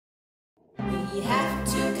We have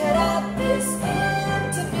to cut out this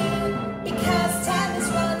interview because time is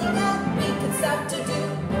running out. We can stop to do.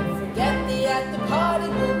 Don't forget the after party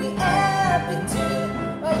will be epic too.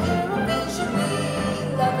 By Eurovision,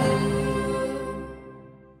 we love you.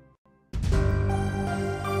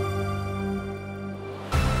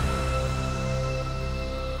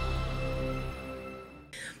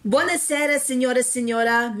 Buonasera signore e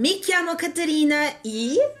signora, mi chiamo Katarina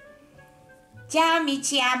e... Ciao, mi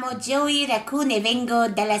chiamo Joey Raccoon e vengo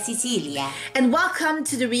dalla Sicilia. And welcome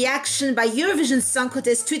to the reaction by Eurovision Song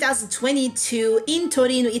Contest 2022 in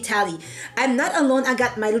Torino, Italy. I'm not alone, I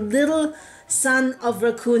got my little son of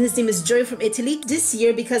Raccoon, his name is Joey from Italy. This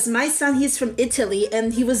year, because my son, he's from Italy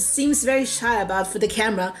and he seems very shy about for the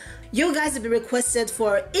camera. You guys have been requested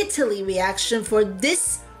for Italy reaction for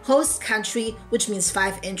this host country, which means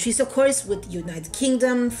 5 entries, of course, with United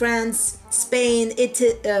Kingdom, France, Spain,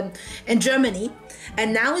 Italy, and Germany.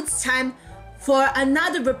 And now it's time for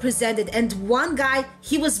another represented, and one guy,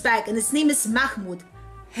 he was back, and his name is Mahmood.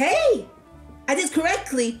 Hey, I did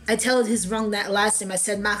correctly. I told his wrong last name. I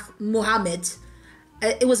said Mohammed.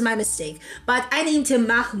 It was my mistake, but I named him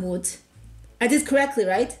Mahmood. I did correctly,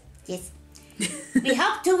 right? Yes. We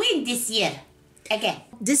hope to win this year. Again.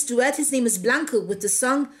 This duet, his name is Blanco with the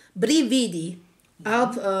song Brividi.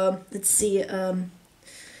 Let's see. I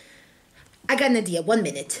got an idea. 1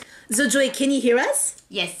 minute. So, Joy, can you hear us?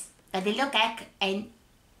 Yes, but they look like ein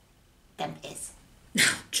dumbass. No,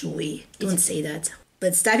 Joy, don't say that.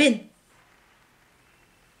 Let's dive in.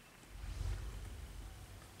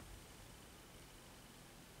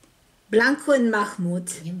 Blanco and Mahmood.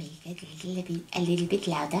 Can you make it a little bit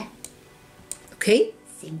louder? Okay.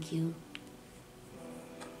 Thank you.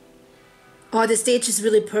 Oh, the stage is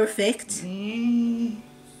really perfect.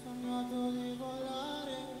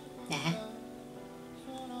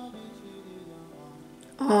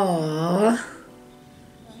 Oh,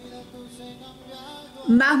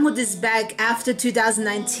 Mahmood is back after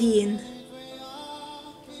 2019.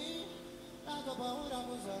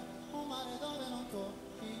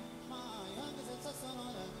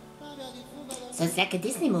 So it's like a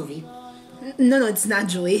Disney movie. No, it's not,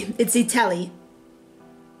 Joey. It's Italy.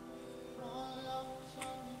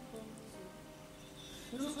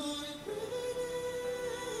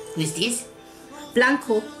 Who's this?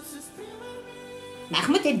 Blanco.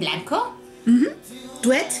 Mahmood and Blanco? Mm-hmm.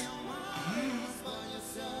 Duet.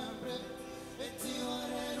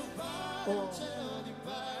 Oh.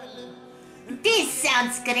 This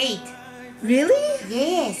sounds great. Really?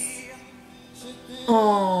 Yes.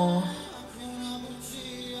 Oh.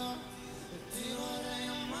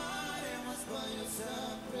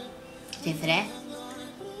 Refrain.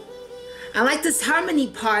 I like this harmony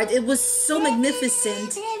part. It was so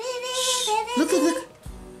magnificent. Look, look, look.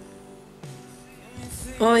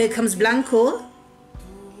 Oh, here comes Blanco.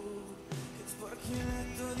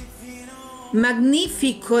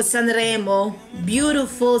 Magnifico Sanremo.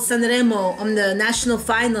 Beautiful Sanremo on the national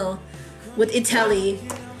final with Italy.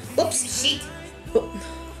 Oops. Shit. Oh.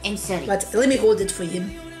 I'm sorry. But let me hold it for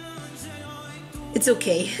him. It's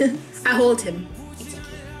okay. I hold him. It's okay.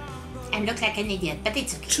 I look like an idiot, but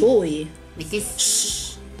it's okay. Joy. With this.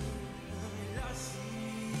 Shh.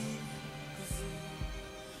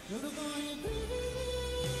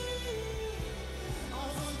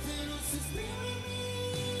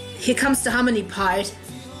 Here comes the harmony part.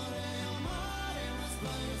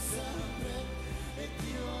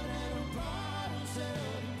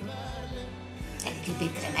 A little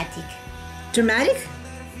bit dramatic. Dramatic?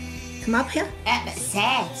 Come up here. But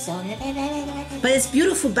sad. So. But it's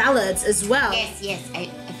beautiful ballads as well. Yes, yes. I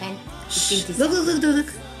find. Shh. Look, look, look, look,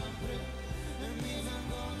 look.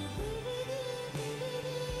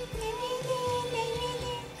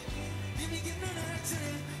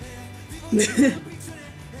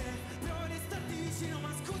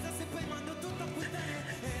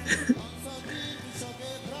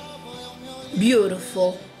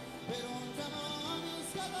 Beautiful.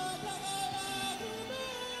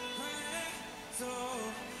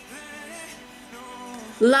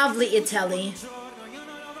 Lovely Italy.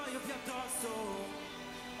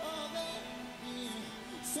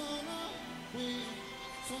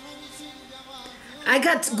 I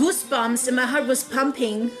got goosebumps and my heart was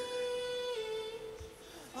pumping.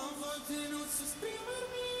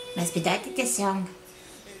 Was bedeutet der Song?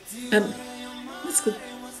 That's good.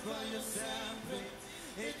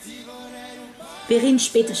 Wir reden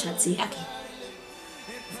später, Schatzi. Okay.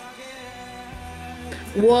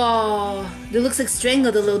 Whoa, it looks like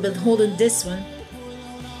strangled a little bit holding this one.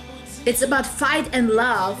 It's about fight and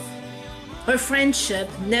love, or friendship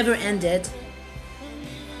never ended.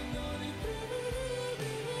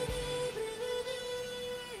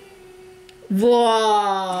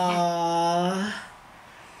 Wow.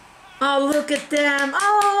 Oh, look at them.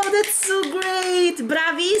 Oh, that's so great.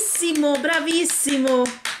 Bravissimo, bravissimo.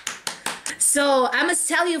 So I must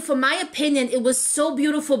tell you, for my opinion, it was so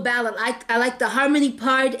beautiful ballad. I like the harmony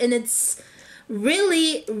part, and it's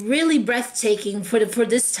really, really breathtaking for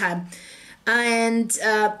this time. And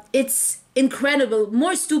it's incredible.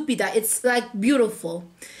 More stupida. It's like beautiful.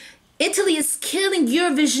 Italy is killing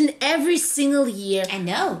Eurovision every single year. I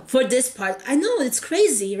know. For this part. I know, it's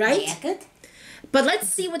crazy, right? Yeah, good. But let's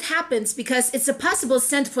see what happens, because it's a possible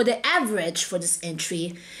cent for the average for this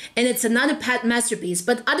entry. And it's another masterpiece.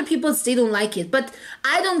 But other people, they don't like it. But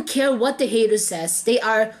I don't care what the hater says. They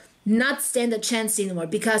are not stand a chance anymore,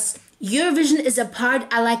 because Eurovision is a part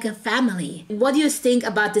I like a family. What do you think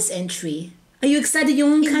about this entry? Are you excited,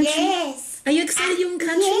 young country? Yes. Are you excited, young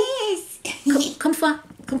country? Yes. Come far.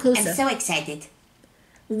 Come closer. I'm so excited.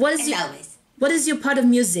 What is What is your part of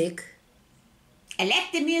music? I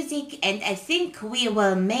like the music, and I think we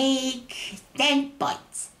will make 10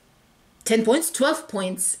 points. 10 points? 12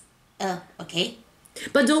 points. Oh, okay.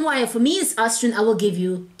 But don't worry, for me as Austrian, I will give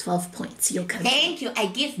you 12 points. Your country. Thank you. I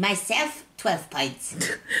give myself 12 points.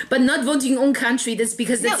 But not voting your own country, that's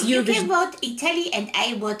because that's you Eurovision. can vote Italy and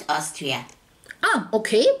I vote Austria. Ah,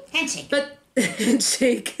 okay. Handshake. But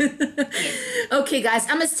handshake. Yes. Okay, guys,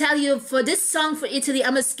 I must tell you, for this song for Italy,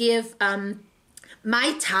 I must give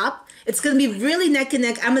my top. It's gonna be really neck and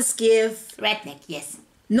neck. I must give Redneck, yes.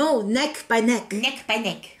 no neck by neck. Neck by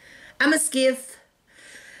neck. I must give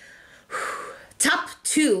top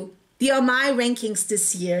 2. They are my rankings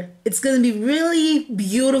this year. It's gonna be really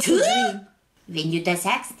beautiful. Dream. When you das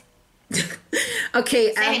sagst.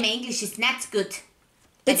 Okay. Sorry, my English is not good.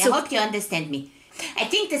 But I hope you understand me. I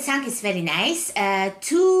think the song is very nice.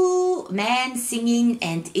 2 men singing,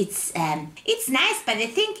 and it's nice, but I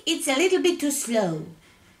think it's a little bit too slow.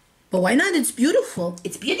 But why not? It's beautiful.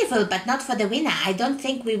 It's beautiful, but not for the winner. I don't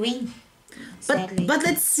think we win. Sadly. But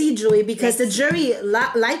let's see, Joey, because the jury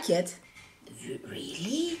like it.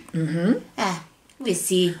 Really? Mm-hmm. We'll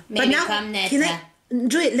see. Maybe but now, come next.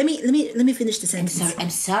 Joey, let me finish the sentence. I'm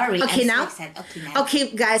sorry. Okay, I'm now. So okay, now.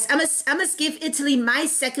 Okay, guys, I must give Italy my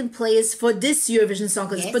second place for this Eurovision Song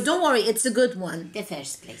Contest. Yes. But don't worry, it's a good one. The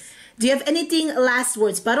first place. Do you have anything last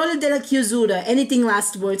words? Parole della chiusura. Anything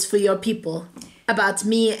last words for your people about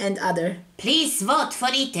me and other? Please vote for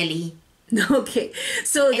Italy. Okay,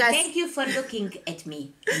 so And guys. thank you for looking at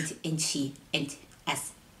me and she and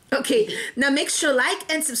us. Okay, now make sure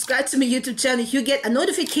like and subscribe to my YouTube channel. If you get a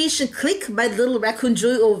notification, click my little raccoon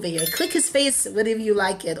Joey over here. Click his face whether you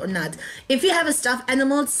like it or not. If you have a stuffed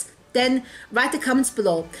animals, then write the comments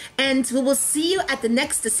below. And we will see you at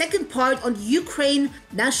the second part on Ukraine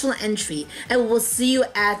national entry. And we will see you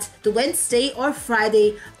at the Wednesday or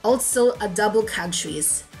Friday, also a double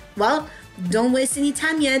countries. Well, don't waste any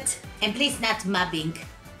time yet. And please not mobbing.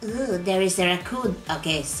 Ooh, there is a raccoon.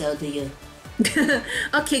 Okay, so do you.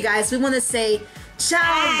 Okay, guys, we want to say ciao,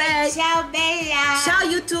 Bye. Bella. Ciao, Bella. Ciao,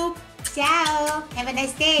 YouTube. Ciao. Have a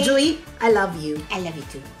nice day. Joey, I love you. I love you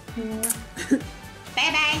too.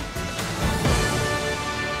 Bye-bye.